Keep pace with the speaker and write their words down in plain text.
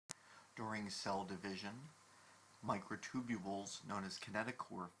During cell division, microtubules known as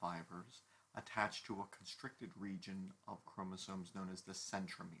kinetochore fibers attach to a constricted region of chromosomes known as the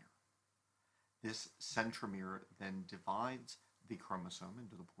centromere. This centromere then divides the chromosome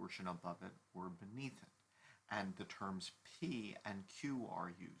into the portion above it or beneath it, and the terms P and Q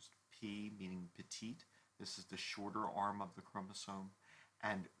are used. P meaning petite, this is the shorter arm of the chromosome,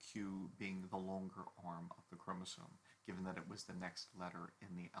 and Q being the longer arm of the chromosome, given that it was the next letter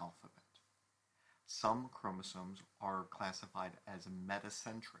in the alphabet. Some chromosomes are classified as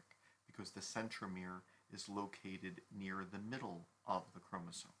metacentric because the centromere is located near the middle of the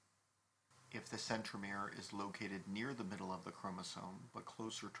chromosome. If the centromere is located near the middle of the chromosome, but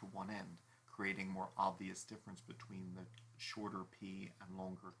closer to one end, creating more obvious difference between the shorter P and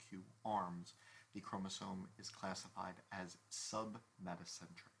longer Q arms, the chromosome is classified as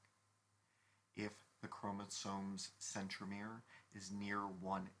submetacentric. If the chromosome's centromere is near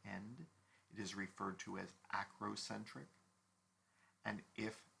one end, it is referred to as acrocentric. And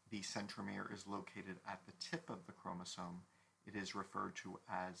if the centromere is located at the tip of the chromosome, it is referred to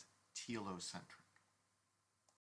as telocentric.